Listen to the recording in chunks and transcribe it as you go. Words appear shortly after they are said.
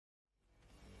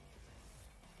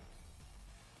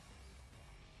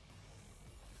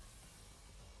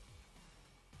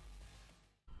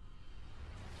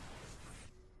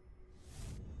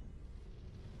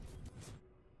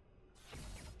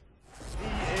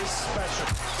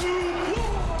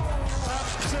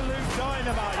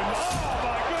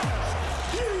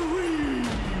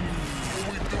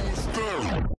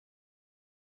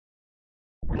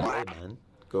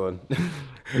Go on.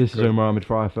 This is UMAR AHMED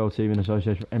for IFL team in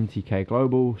association with MTK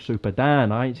Global. Super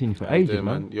Dan, I ain't seen you for ages,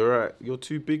 man. You're right. You're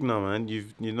too big now, man. You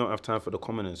not have time for the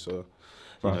commoners, so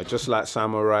you know, just like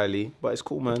Sam O'Reilly. But it's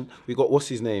cool, man. We got what's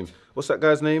his name? What's that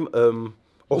guy's name?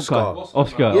 Oscar.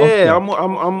 Oscar. Yeah,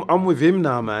 I'm with him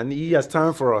now, man. He has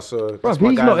time for us. So bro,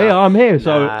 he's not here. I'm here.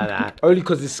 So only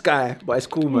because it's Sky, but it's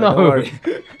cool, man. No. Don't worry.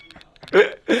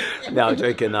 No, I'm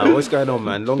joking now. What's going on,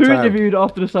 man? Long who time. interviewed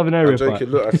after the Southern Area I'm joking. fight?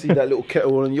 Look, I see that little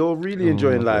kettle, and you're really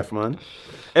enjoying life, man.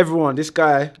 Everyone, this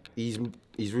guy, he's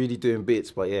really doing bits.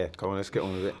 But yeah, come on, let's get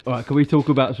on with it. All right, can we talk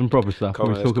about some proper stuff? Come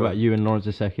Can on, we let's talk go. about you and Lawrence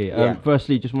Aseki? Yeah.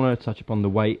 Firstly, just want to touch upon the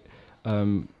weight.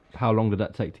 How long did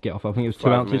that take to get off? I think it was 2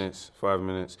 ounces. 5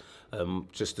 minutes.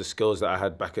 Just the skills that I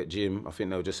had back at gym, I think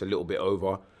they were just a little bit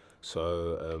over.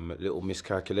 So a little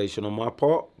miscalculation on my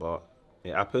part, but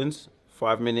it happens.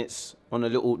 5 minutes on a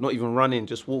little, not even running,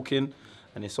 just walking,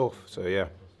 and it's off. So yeah.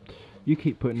 You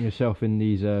keep putting yourself in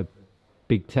these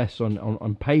big tests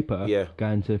on paper, Yeah.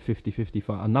 going to 50-50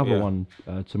 fight. Another one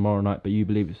tomorrow night, but you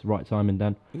believe it's the right timing,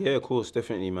 Dan? Yeah, of course,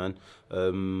 definitely, man.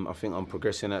 I think I'm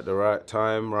progressing at the right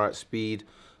time, right speed,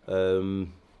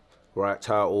 right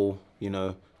title, you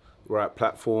know, right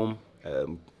platform,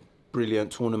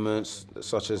 brilliant tournaments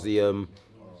such as the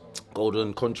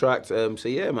Golden Contract. So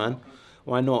yeah, man,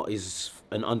 why not? He's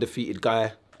an undefeated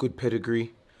guy, good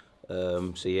pedigree.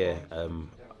 So yeah,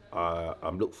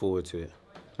 I'm look forward to it.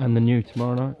 And the new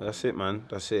tomorrow night? That's it, man.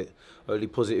 That's it. Early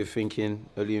positive thinking,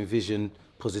 early envision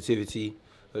positivity,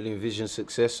 early envision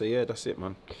success. So yeah, that's it,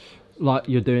 man. Like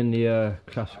you're doing the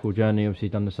classical journey, obviously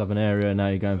done the Southern Area, now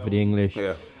you're going for the English.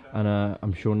 Yeah. And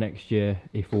I'm sure next year,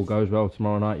 if all goes well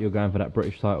tomorrow night, you're going for that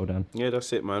British title, Dan. Yeah,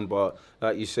 that's it, man. But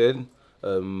like you said,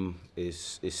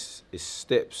 it's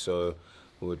steps. So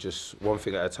we're just one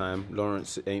thing at a time.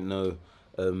 Lawrence ain't no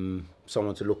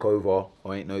someone to look over,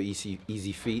 or ain't no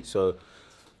easy feat. So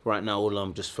right now, all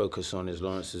I'm just focused on is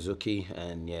Lawrence Suzuki,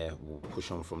 and yeah, we'll push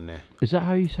on from there. Is that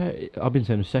how you say it? I've been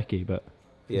saying Oseki, but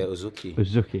Yeah, Uzuki.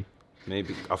 Uzuki.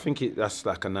 Maybe I think that's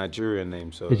like a Nigerian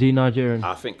name. So Is he Nigerian?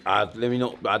 I think let me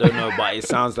not. I don't know, but it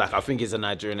sounds like I think it's a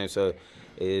Nigerian name. So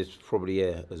it's probably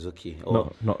Uzuki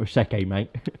or Not Oseki,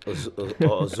 mate. or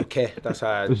Uzuke. That's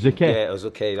how. Uzuke? Yeah,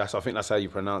 Uzuke. I think that's how you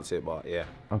pronounce it. But yeah.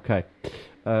 Okay.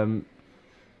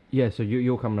 Yeah, so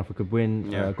you're coming off a good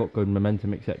win, Yeah. got good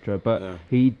momentum, etc. But Yeah.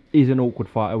 he is an awkward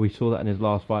fighter. We saw that in his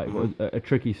last fight. It was a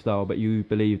tricky style, but you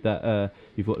believe that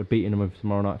you've got the beating him with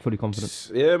tomorrow night. Fully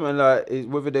confident. Yeah, man. Like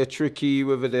whether they're tricky,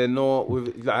 whether they're not,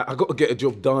 like I got to get a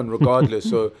job done regardless.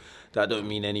 So that don't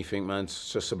mean anything, man.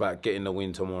 It's just about getting the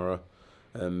win tomorrow.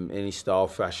 Any style,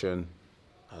 fashion,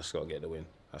 I just got to get the win.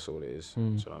 That's all it is.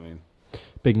 So I mean,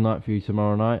 Big night for you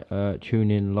tomorrow night. Tune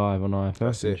in live on IFL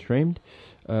That's and it. streamed.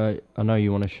 I know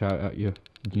you want to shout out your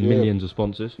millions of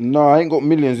sponsors. no, I ain't got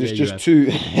millions. It's Yeah, just two.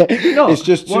 No, It's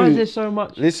just two. why is there so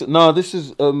much? This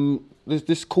is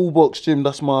this cool box gym.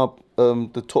 That's my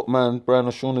the top man, Brian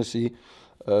O'Shaughnessy.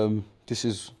 This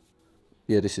is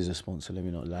a sponsor. Let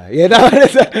me not lie. Yeah,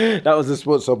 that was a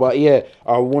sponsor. But yeah,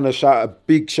 I want to shout a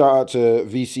big shout out to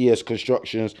VCS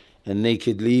Constructions and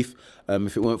Naked Leaf.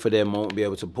 If it weren't for them, I won't be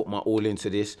able to put my all into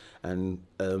this and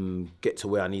get to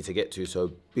where I need to get to.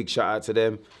 So big shout out to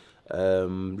them.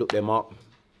 Look them up.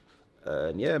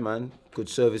 And yeah, man, good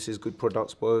services, good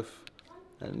products both.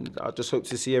 And I just hope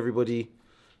to see everybody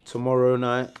tomorrow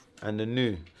night and the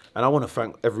new. And I want to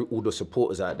thank all the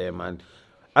supporters out there, man.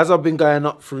 As I've been going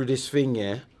up through this thing,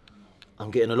 yeah,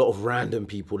 I'm getting a lot of random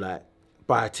people like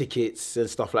buy tickets and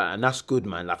stuff like that. And that's good,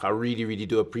 man. Like I really, really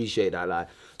do appreciate that. Like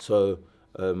so.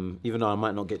 Even though I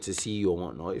might not get to see you or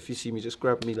whatnot, if you see me, just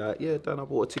grab me like, yeah, Dan, I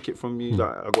bought a ticket from you.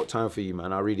 Like, I got time for you,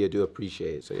 man. I really do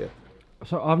appreciate it. So yeah.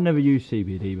 So I've never used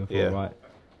CBD before, Yeah. right?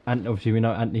 And obviously we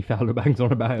know Anthony Fowler bangs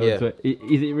on about it. Yeah. Also.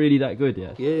 Is it really that good?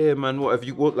 Yeah. Yeah, man. What have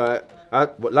you got? Like,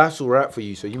 but life's all right for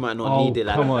you, so you might not Oh, need it.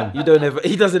 Like, come on. you don't ever.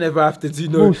 He doesn't ever have to do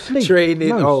no Well, sleep. training.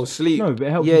 No, Sleep. no, but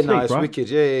it helps yeah, you nah, sleep, it's right? wicked.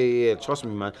 Yeah. Trust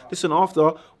me, man. Listen,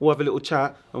 after we'll have a little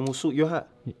chat and we'll sort your hat.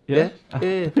 Yeah.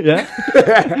 Yeah.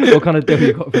 Yeah. What kind of deal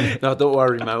you got for me? No, don't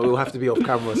worry, man. We'll have to be off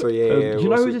camera. So yeah. Do you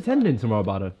know who's attending tomorrow,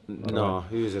 Bada? No,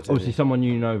 who's attending? Obviously, someone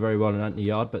you know very well in Anthony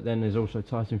Yard, but then there's also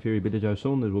Tyson Fury, Billy Joe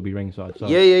Saunders will be ringside. So.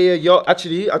 Yeah. Yo,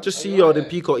 actually, I just see Yard in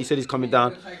Peacock. He said he's coming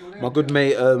down. My good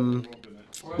mate,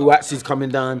 Uatsi's coming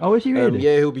down. Oh, is he really?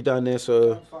 Yeah, he'll be down there.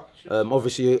 So,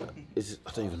 obviously,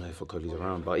 I don't even know if Okoli's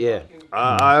around, but yeah,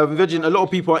 I imagine a lot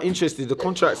of people are interested. The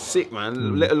contract's sick,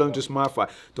 man. Let alone just my fight.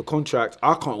 The contract,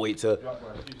 I can't wait to.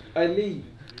 Hey, Lee,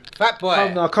 Fat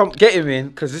boy. Come get him in,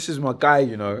 because this is my guy,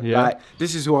 you know. Yeah. Like,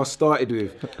 this is who I started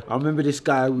with. I remember this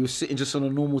guy, we were sitting just on a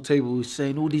normal table, we were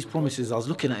saying all these promises. I was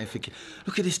looking at him thinking,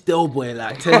 look at this Del boy,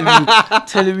 like,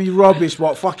 telling me rubbish,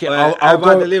 but fuck it. Well, I'll have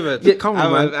I go. delivered? Yeah, come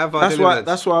on, man. Have I delivered?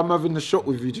 That's why I'm having the shot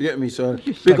with you, do you get me? So,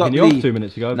 big Slagging up you off Lee. 2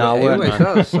 minutes ago. Nah, but- He we're, always man.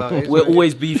 does. So it's We're what it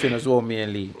always beefing as well, me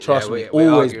and Lee. Trust Yeah, me. we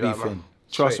Always argue that, beefing. man.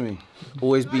 Trust Sweet. me.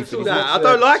 Always beefing. I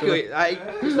don't like it. Like,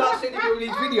 you start sending me these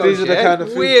videos. These are the kind of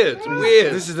things,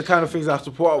 weird. This is the kind of things I have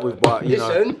to put up with, but you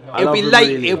Listen, know, I he'll love be him late.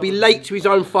 really. He'll be late to his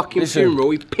own fucking Listen,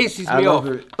 funeral. He pisses I me love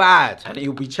off. it. Bad. And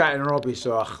he'll be chatting rubbish,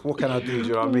 so what can I do, do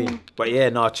you know what I mean? But yeah,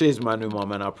 nah, cheers, man, Umar,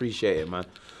 man, I appreciate it, man.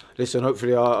 Listen,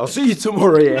 hopefully I'll see you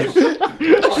tomorrow, yeah.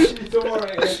 I'll see you tomorrow,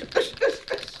 yeah. Is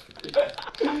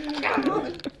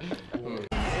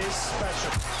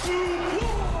special.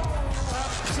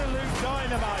 Absolute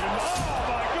dynamite. Oh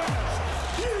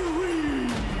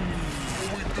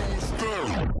my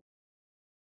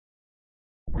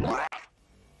goodness.